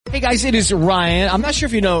Hey guys, it is Ryan. I'm not sure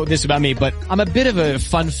if you know this about me, but I'm a bit of a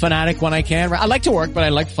fun fanatic when I can. I like to work, but I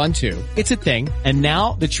like fun too. It's a thing. And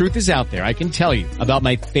now the truth is out there. I can tell you about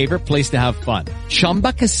my favorite place to have fun.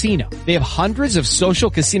 Chumba Casino. They have hundreds of social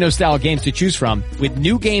casino style games to choose from with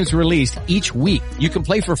new games released each week. You can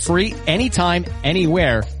play for free anytime,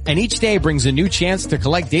 anywhere. And each day brings a new chance to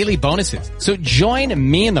collect daily bonuses. So join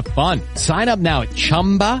me in the fun. Sign up now at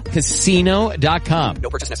ChumbaCasino.com. No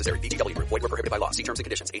purchase necessary. VGW. Void where prohibited by law. See terms and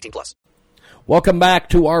conditions. 18+. Welcome back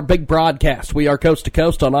to our big broadcast. We are coast to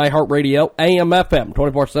coast on iHeartRadio, AM/FM,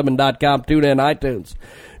 247.com, tune in, iTunes.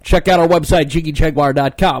 Check out our website,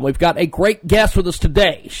 JiggyJaguar.com. We've got a great guest with us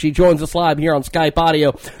today. She joins us live here on Skype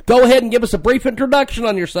Audio. Go ahead and give us a brief introduction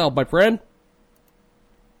on yourself, my friend.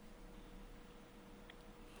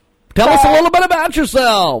 Tell us a little bit about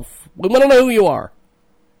yourself. We want to know who you are.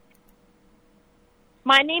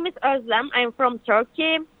 My name is Ozlem. I'm from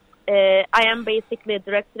Turkey. I am basically a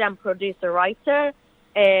director and producer writer.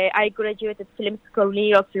 I graduated film school, New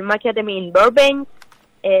York Film Academy in Burbank.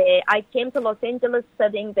 I came to Los Angeles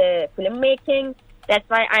studying the filmmaking. That's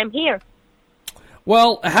why I'm here.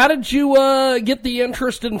 Well, how did you get the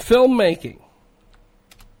interest in filmmaking?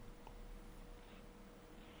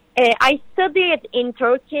 I studied in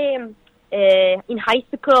Turkey in high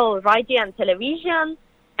school, radio and television.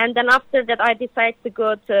 And then after that, I decided to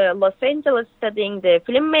go to Los Angeles studying the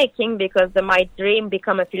filmmaking because my dream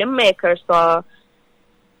become a filmmaker. So,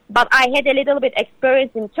 but I had a little bit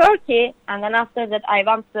experience in Turkey, and then after that, I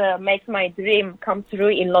want to make my dream come true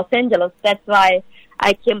in Los Angeles. That's why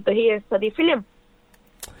I came to here study film.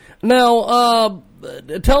 Now,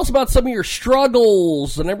 tell us about some of your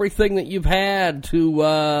struggles and everything that you've had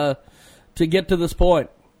to get to this point.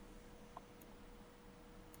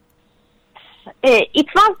 It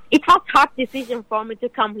was hard decision for me to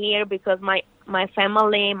come here because my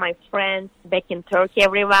family, my friends back in Turkey,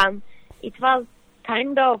 everyone, it was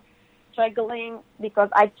kind of struggling because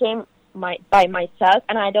I came by myself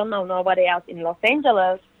and I don't know nobody else in Los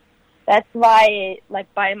Angeles. That's why,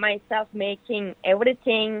 like, by myself making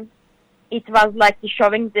everything, it was like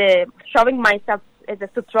showing myself as a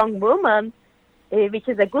strong woman, which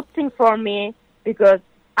is a good thing for me because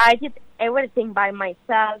I did everything by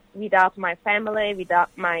myself, without my family, without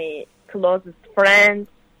my closest friends.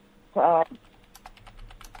 So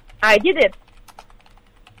I did it.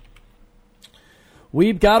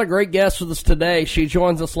 We've got a great guest with us today. She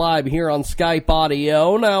joins us live here on Skype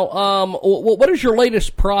Audio. Now, what is your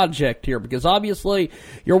latest project here? Because obviously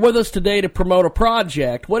you're with us today to promote a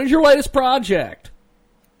project. What is your latest project?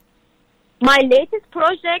 My latest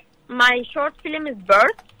project, my short film is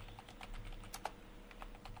Birth.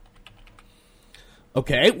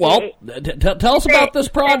 Okay, well, tell us about this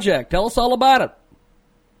project. Tell us all about it.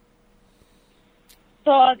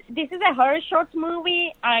 So this is a horror short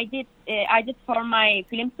movie. I did for my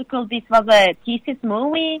film school. This was a thesis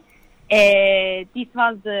movie. This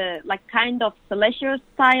was like kind of slasher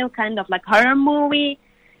style, kind of like horror movie.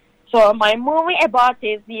 So my movie about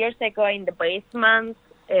is years ago in the basement.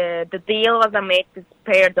 The deal was made to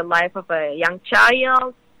spare the life of a young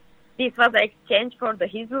child. This was an exchange for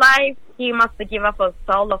his life. He must give up a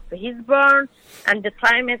soul of his born, and the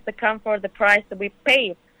time has to come for the price to be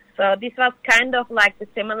paid. So this was kind of like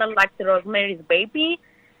similar like the Rosemary's Baby.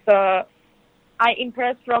 So I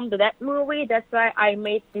impressed from that movie. That's why I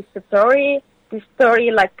made this story. This story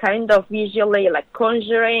like kind of visually like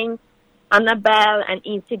Conjuring, Annabelle, and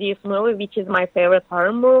Insidious movie, which is my favorite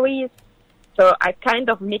horror movies. So I kind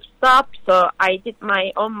of mixed up. So I did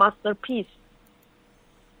my own masterpiece.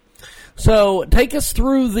 So take us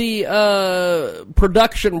through the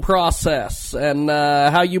production process and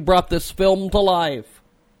how you brought this film to life.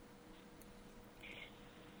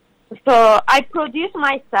 So I produced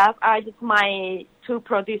myself. I did my two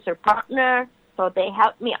producer partners. So they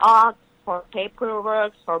helped me out for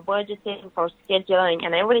paperwork, for budgeting, for scheduling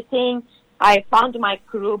and everything. I found my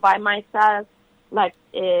crew by myself, like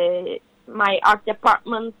my art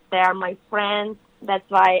department. They are my friends. That's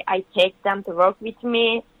why I take them to work with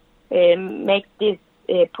me. Make this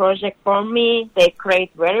project for me. They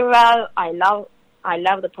create very well. I love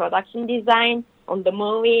the production design on the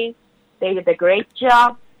movie. They did a great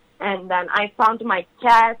job. And then I found my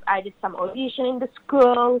cast. I did some audition in the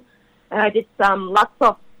school. I did lots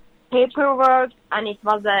of paperwork, and it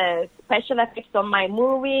was a special effects on my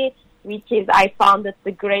movie, which is I found it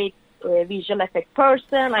a great visual effect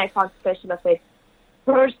person. I found special effects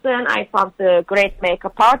person. I found a great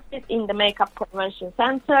makeup artist in the Makeup Convention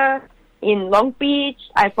Center in Long Beach.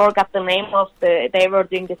 I forgot the name of they were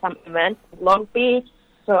doing some event in Long Beach.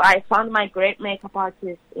 So I found my great makeup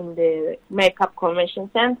artist in the Makeup Convention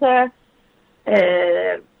Center.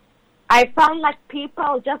 I found like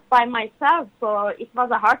people just by myself, so it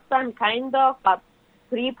was a hard time kind of, but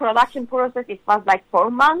pre-production process, it was like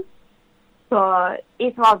 4 months. So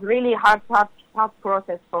it was really hard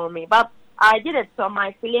process for me. But I did it, so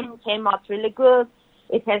my film came out really good.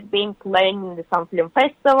 It has been playing in some film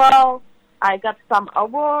festival. I got some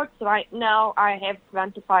awards. Right now I have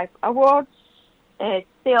 25 awards. It's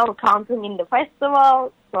still counting in the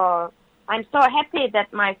festival. So I'm so happy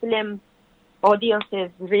that my film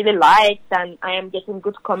audiences really liked, and I am getting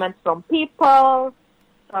good comments from people.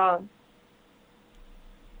 So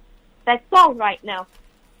that's all right now.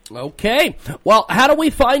 Okay. Well, how do we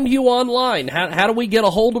find you online? How do we get a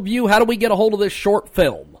hold of you? How do we get a hold of this short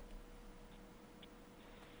film?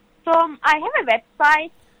 So I have a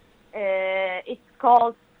website. It's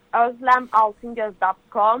called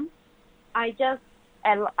ozlemaltingoz.com. I just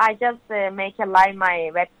make a live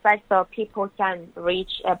my website so people can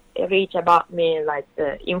reach about me, like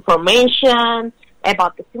the information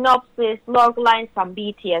about the synopsis, logline, some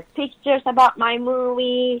BTS pictures about my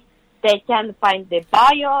movie. They can find the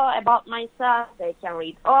bio about myself. They can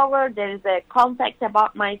read over. There is a contact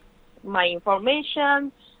about my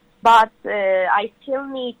information, but I still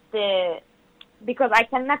need because I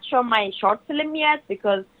cannot show my short film yet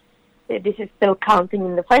because this is still counting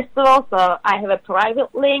in the festival. So I have a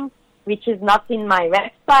private link which is not in my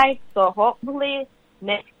website. So hopefully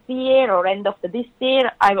next year or end of this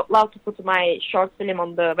year, I would love to put my short film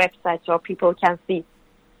on the website so people can see.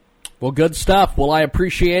 Well, good stuff. Well, I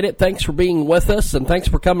appreciate it. Thanks for being with us, and thanks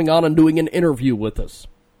for coming on and doing an interview with us.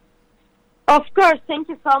 Of course. Thank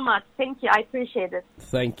you so much. Thank you. I appreciate it.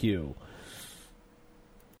 Thank you.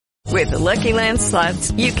 With the Lucky Land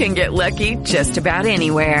Slots, you can get lucky just about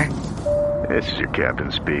anywhere. This is your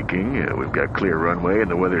captain speaking. We've got clear runway and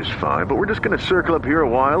the weather's fine, but we're just going to circle up here a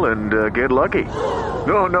while and get lucky.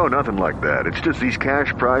 No, nothing like that. It's just these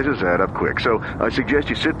cash prizes add up quick. So I suggest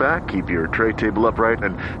you sit back, keep your tray table upright,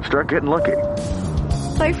 and start getting lucky.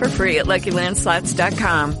 Play for free at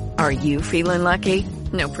LuckyLandSlots.com. Are you feeling lucky?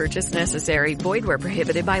 No purchase necessary. Void where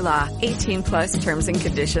prohibited by law. 18+ terms and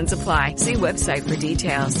conditions apply. See website for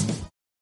details.